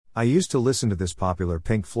I used to listen to this popular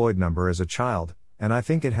Pink Floyd number as a child, and I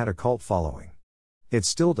think it had a cult following. It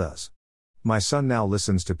still does. My son now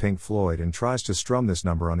listens to Pink Floyd and tries to strum this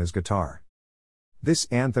number on his guitar. This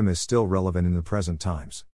anthem is still relevant in the present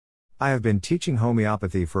times. I have been teaching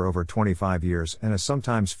homeopathy for over 25 years and I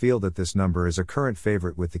sometimes feel that this number is a current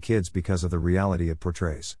favorite with the kids because of the reality it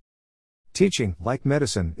portrays. Teaching, like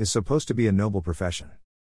medicine, is supposed to be a noble profession.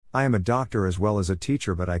 I am a doctor as well as a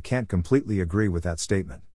teacher, but I can't completely agree with that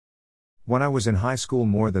statement. When I was in high school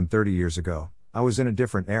more than 30 years ago, I was in a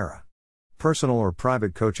different era. Personal or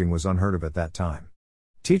private coaching was unheard of at that time.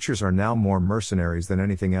 Teachers are now more mercenaries than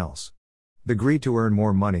anything else. The greed to earn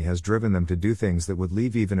more money has driven them to do things that would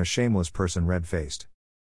leave even a shameless person red-faced.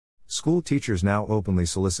 School teachers now openly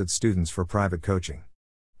solicit students for private coaching.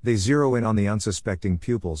 They zero in on the unsuspecting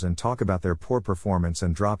pupils and talk about their poor performance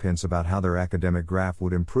and drop hints about how their academic graph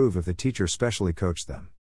would improve if the teacher specially coached them.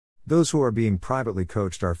 Those who are being privately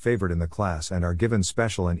coached are favored in the class and are given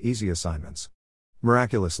special and easy assignments.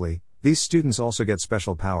 Miraculously, these students also get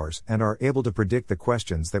special powers and are able to predict the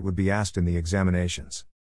questions that would be asked in the examinations.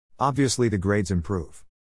 Obviously, the grades improve.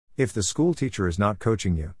 If the school teacher is not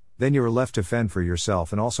coaching you, then you are left to fend for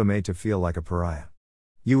yourself and also made to feel like a pariah.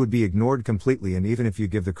 You would be ignored completely, and even if you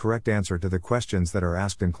give the correct answer to the questions that are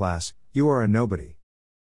asked in class, you are a nobody.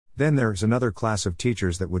 Then there's another class of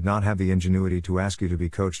teachers that would not have the ingenuity to ask you to be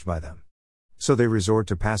coached by them. So they resort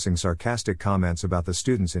to passing sarcastic comments about the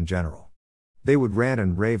students in general. They would rant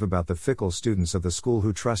and rave about the fickle students of the school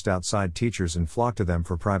who trust outside teachers and flock to them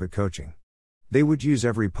for private coaching. They would use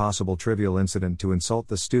every possible trivial incident to insult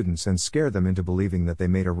the students and scare them into believing that they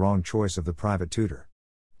made a wrong choice of the private tutor.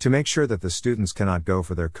 To make sure that the students cannot go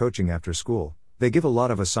for their coaching after school, they give a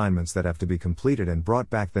lot of assignments that have to be completed and brought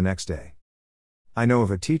back the next day. I know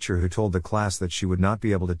of a teacher who told the class that she would not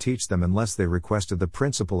be able to teach them unless they requested the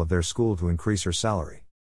principal of their school to increase her salary.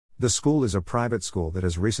 The school is a private school that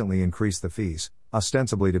has recently increased the fees,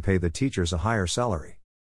 ostensibly to pay the teachers a higher salary.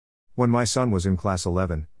 When my son was in class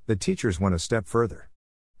 11, the teachers went a step further.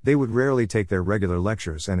 They would rarely take their regular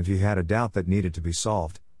lectures, and if you had a doubt that needed to be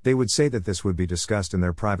solved, they would say that this would be discussed in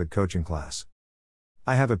their private coaching class.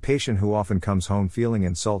 I have a patient who often comes home feeling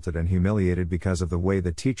insulted and humiliated because of the way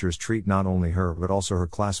the teachers treat not only her but also her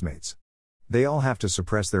classmates. They all have to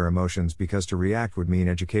suppress their emotions because to react would mean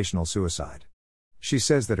educational suicide. She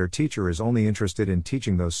says that her teacher is only interested in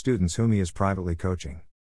teaching those students whom he is privately coaching.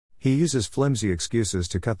 He uses flimsy excuses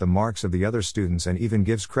to cut the marks of the other students and even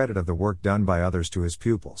gives credit of the work done by others to his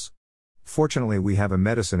pupils. Fortunately, we have a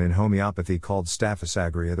medicine in homeopathy called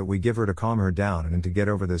Staphysagria that we give her to calm her down and to get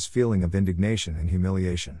over this feeling of indignation and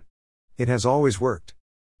humiliation. It has always worked.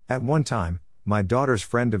 At one time, my daughter's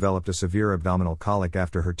friend developed a severe abdominal colic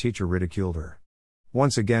after her teacher ridiculed her.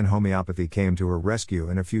 Once again, homeopathy came to her rescue,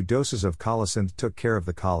 and a few doses of colocynth took care of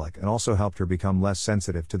the colic and also helped her become less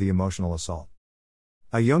sensitive to the emotional assault.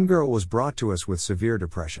 A young girl was brought to us with severe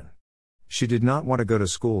depression. She did not want to go to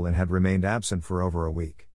school and had remained absent for over a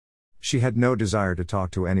week. She had no desire to talk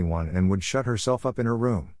to anyone and would shut herself up in her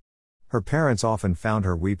room. Her parents often found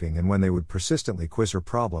her weeping, and when they would persistently quiz her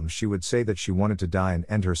problems, she would say that she wanted to die and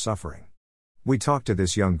end her suffering. We talked to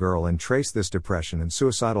this young girl and traced this depression and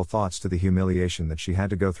suicidal thoughts to the humiliation that she had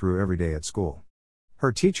to go through every day at school.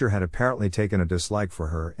 Her teacher had apparently taken a dislike for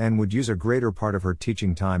her and would use a greater part of her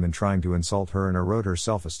teaching time in trying to insult her and erode her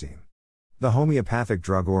self-esteem. The homeopathic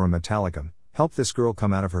drug Aurum Italicum helped this girl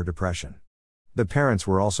come out of her depression. The parents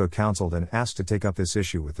were also counseled and asked to take up this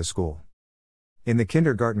issue with the school. In the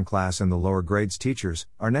kindergarten class and the lower grades, teachers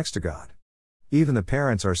are next to God. Even the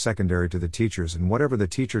parents are secondary to the teachers, and whatever the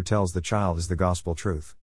teacher tells the child is the gospel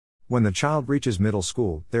truth. When the child reaches middle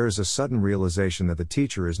school, there is a sudden realization that the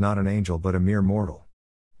teacher is not an angel but a mere mortal.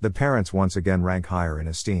 The parents once again rank higher in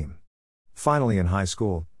esteem. Finally, in high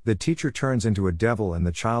school, the teacher turns into a devil and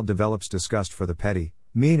the child develops disgust for the petty,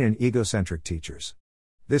 mean and egocentric teachers.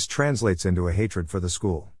 This translates into a hatred for the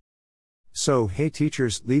school. So, hey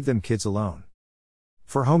teachers, leave them kids alone.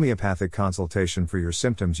 For homeopathic consultation for your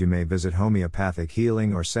symptoms, you may visit Homeopathic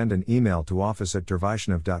Healing or send an email to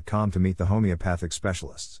office@dervaishnav.com to meet the homeopathic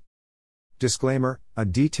specialists. Disclaimer: a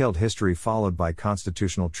detailed history followed by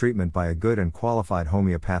constitutional treatment by a good and qualified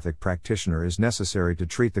homeopathic practitioner is necessary to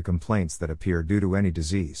treat the complaints that appear due to any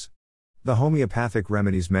disease. The homeopathic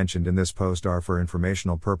remedies mentioned in this post are for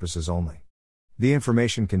informational purposes only. The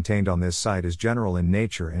information contained on this site is general in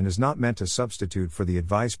nature and is not meant to substitute for the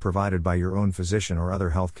advice provided by your own physician or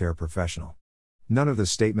other healthcare professional. None of the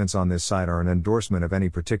statements on this site are an endorsement of any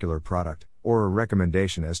particular product, or a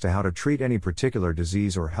recommendation as to how to treat any particular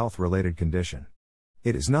disease or health-related condition.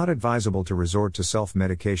 It is not advisable to resort to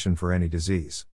self-medication for any disease.